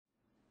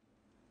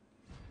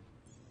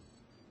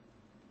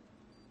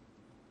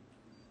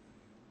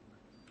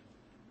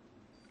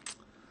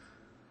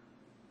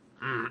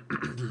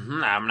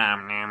Nom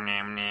nom nom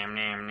nom nom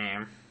nom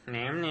nom.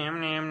 Nom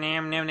nom nom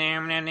nom nom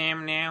nom nom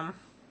nom nom.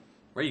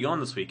 Where are you going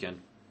this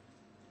weekend?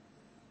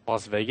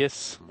 Las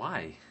Vegas.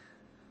 Why?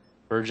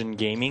 Virgin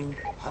Gaming.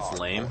 That's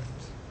lame.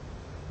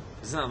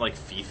 Isn't that like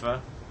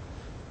FIFA?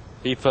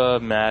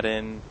 FIFA,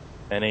 Madden,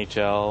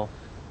 NHL,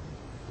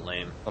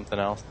 Lame. something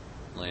else.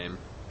 Lame.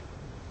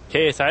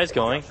 KSI is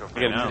going. I I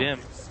know. gotta beat him.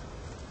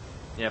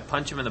 Yeah,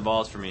 punch him in the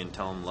balls for me and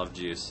tell him love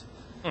juice.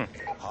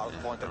 Hard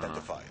point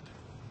identified.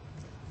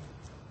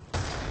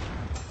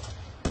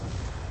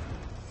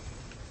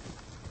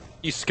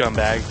 You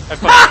scumbag. I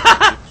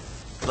fucking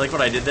You like what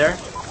I did there?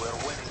 We're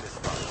winning this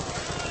fight.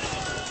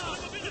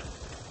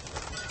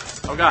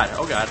 Oh god,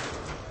 oh god.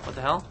 What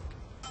the hell?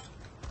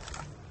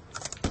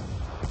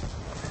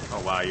 Oh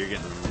wow, you're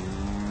getting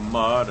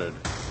mudded.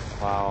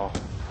 Wow.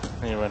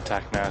 I need to run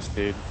tack mask,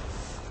 dude.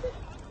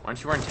 Why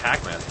aren't you wearing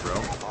tack mask, bro?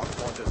 Hard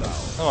point is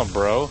out. Come on,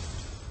 bro.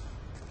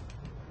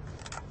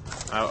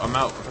 I'm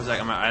out for a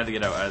second. I had to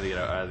get out. I had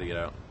to get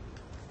out.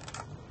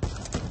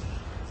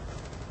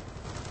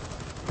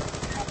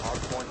 Hard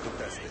point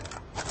contested.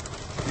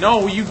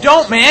 No, you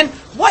don't, man!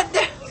 What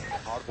the?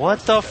 What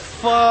the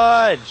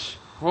fudge?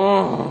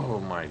 Oh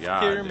my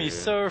god. Hear me dude.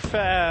 so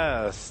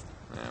fast.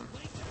 Man.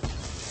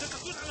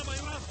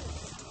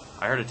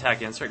 I heard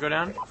attack insert go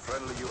down.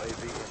 Friendly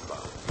UAV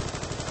inbound.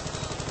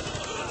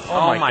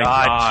 Oh my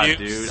god, dude.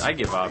 Juice. I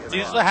give up.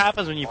 This is what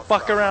happens when you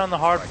fuck around the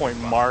hard point,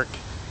 Mark.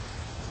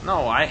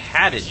 No, I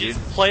had it, dude.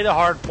 Play the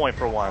hard point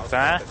for once,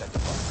 huh?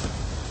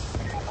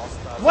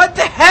 What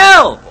the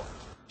hell?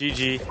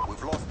 GG.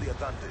 We've lost the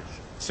advantage.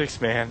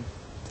 6-man.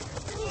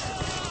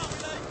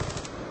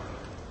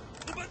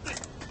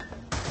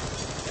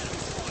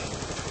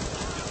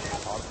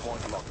 Hard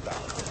point locked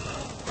down.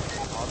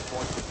 Hard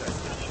point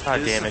contested. God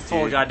This damn is it, a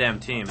full dude. goddamn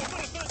team.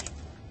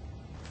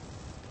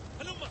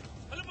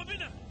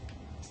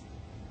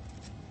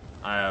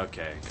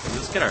 Okay.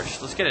 Let's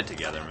get it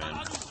together, man.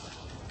 We've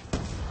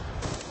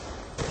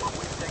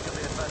taken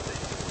the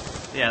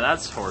advantage. Yeah,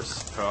 that's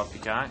horse co-op, you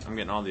guy. I'm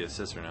getting all the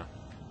assists right now.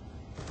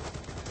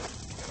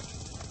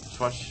 Just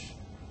watch.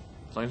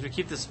 As long as we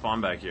keep this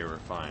spawn back here, we're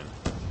fine.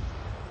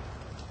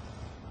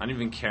 I don't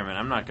even care, man.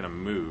 I'm not gonna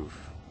move.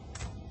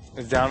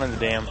 It's down in the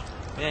dam.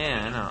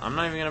 Yeah, I know. I'm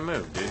not even gonna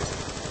move, dude.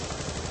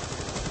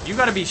 You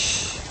gotta be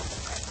Hard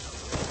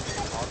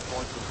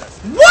point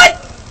contested.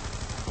 What?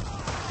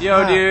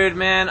 Yo, dude,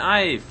 man,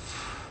 I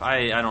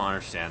don't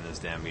understand this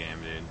damn game,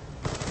 dude.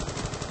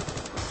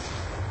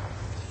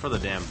 For the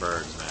damn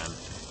birds, man.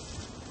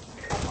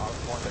 Hard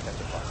point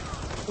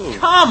identified. Ooh.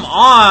 Come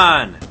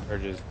on!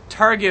 Urges.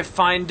 Target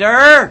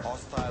finder!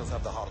 Hostiles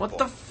have the hard What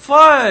the point.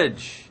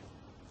 fudge?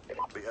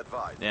 Be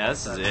advised. Yeah,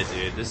 this is it,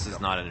 dude. This is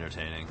not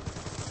entertaining.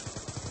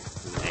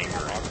 This is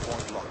angering. Hard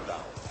point locked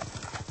down.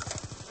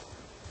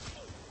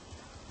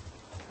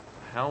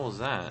 The hell was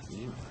that?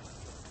 You...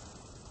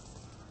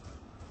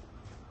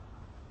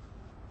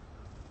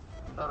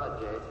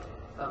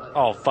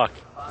 Oh, fuck.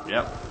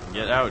 Yep.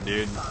 Get out,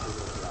 dude.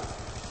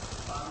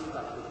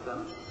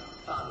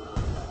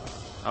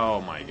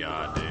 Oh my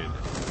god, dude.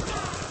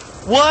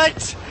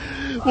 What?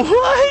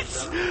 What?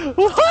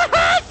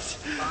 What?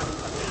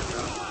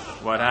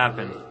 What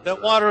happened?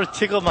 That water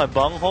tickled my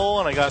bunghole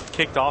and I got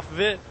kicked off of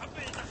it.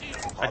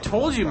 I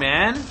told you,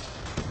 man.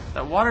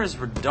 That water is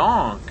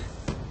redonk.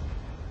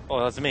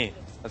 Oh, that's me.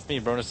 That's me,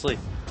 bro, to sleep.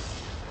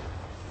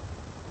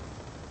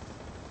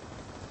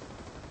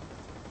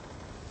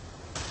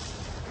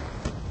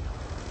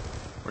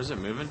 Where's it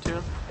moving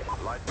to?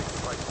 Lightning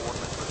strike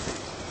coordinates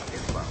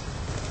received. Inbound.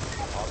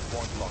 Hard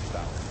point locked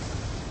down.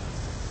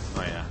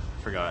 Oh yeah,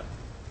 forgot.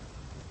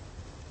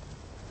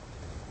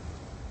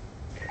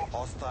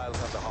 Hostiles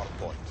have the hard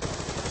point.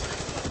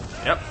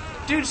 Yep.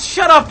 Dude,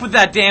 shut up with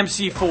that damn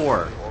C4.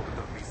 Orbital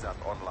VSAT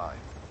online.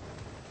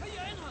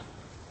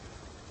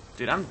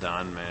 Dude, I'm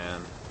done,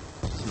 man.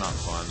 It's not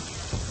fun.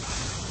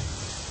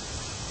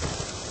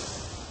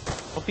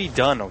 Don't be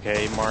done,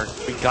 okay, Mark?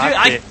 We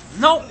got Dude, it.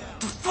 no,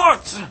 the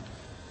fuck.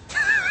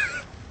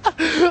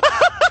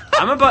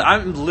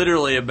 I'm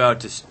literally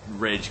about to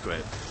rage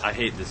quit. I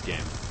hate this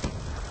game.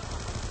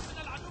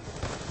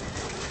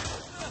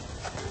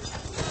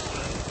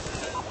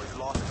 We've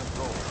lost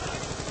control.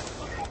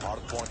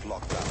 Hard point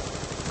locked down.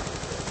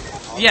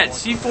 Hard Yeah, point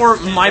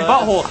C4, my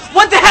butthole.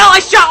 What the hell? I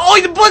shot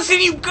all the bullets in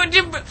you.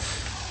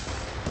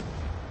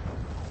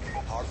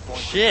 Hard point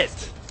Shit.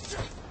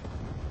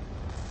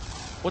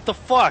 What the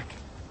fuck?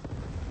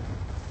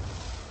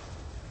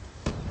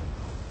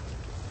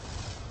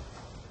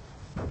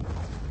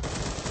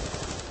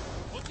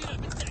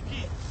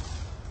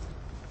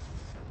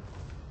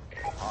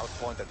 Hard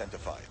point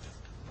identified.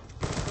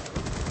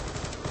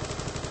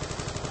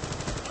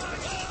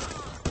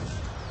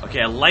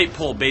 Okay, a light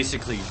pole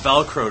basically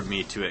velcroed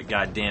me to it,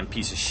 goddamn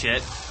piece of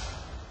shit.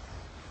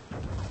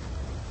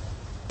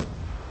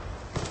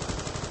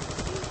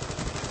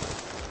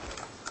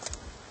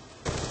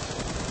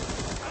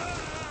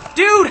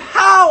 Dude,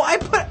 how? I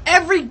put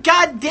every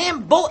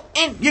goddamn bullet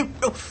in you.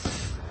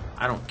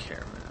 I don't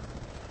care,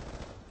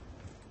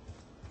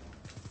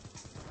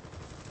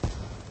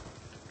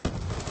 man.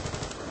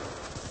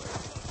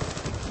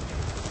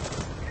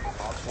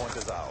 point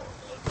is ours.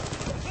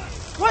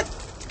 What?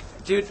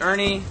 Dude,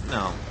 Ernie?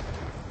 No.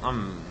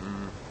 I'm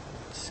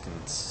just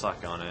gonna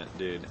suck on it,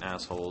 dude.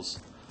 Assholes.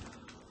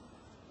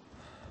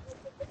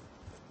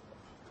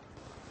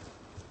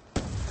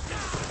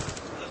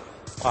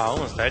 Wow, I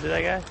almost died to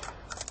that guy?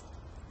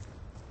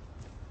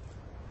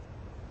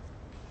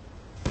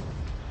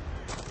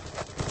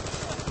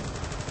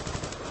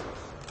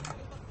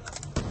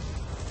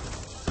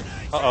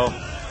 Uh-oh.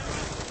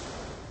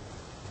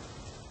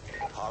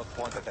 Hard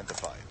point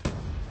identified.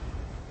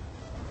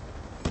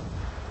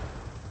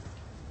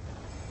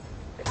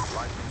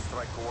 Lightning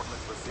strike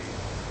coordinates received.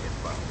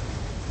 Inbound.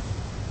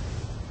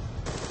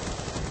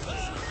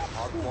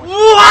 Hard point.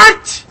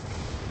 What?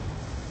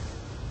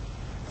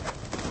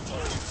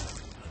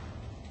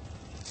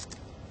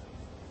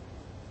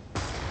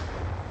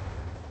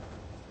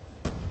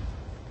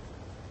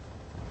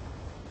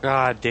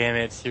 God damn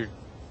it, you're...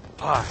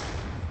 Fuck.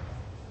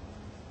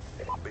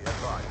 Be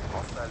advised.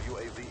 Hostile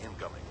UAV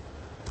incoming.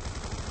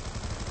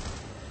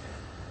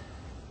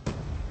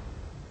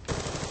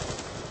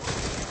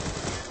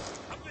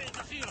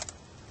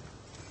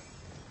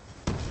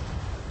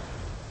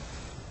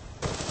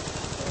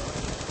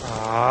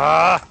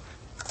 Ah!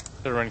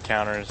 Should run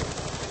counters.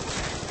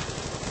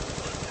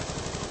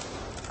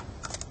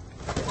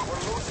 We're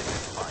losing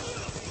this fight.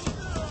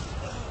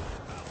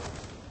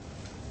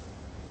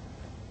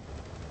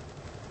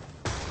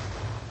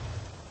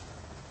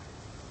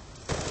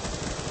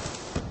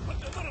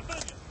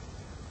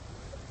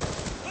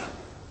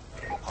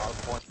 Hard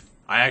point.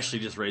 I actually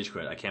just rage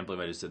quit. I can't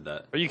believe I just did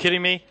that. Are you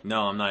kidding me?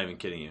 No, I'm not even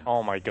kidding you.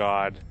 Oh my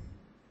god.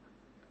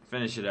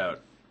 Finish it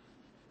out.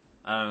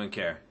 I don't even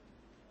care.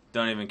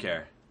 Don't even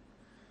care.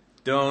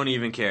 Don't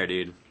even care,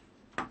 dude.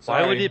 Why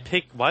Sorry. would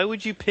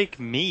you pick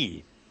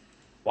me?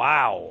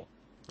 Wow.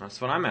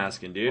 That's what I'm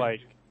asking, dude.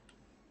 Like,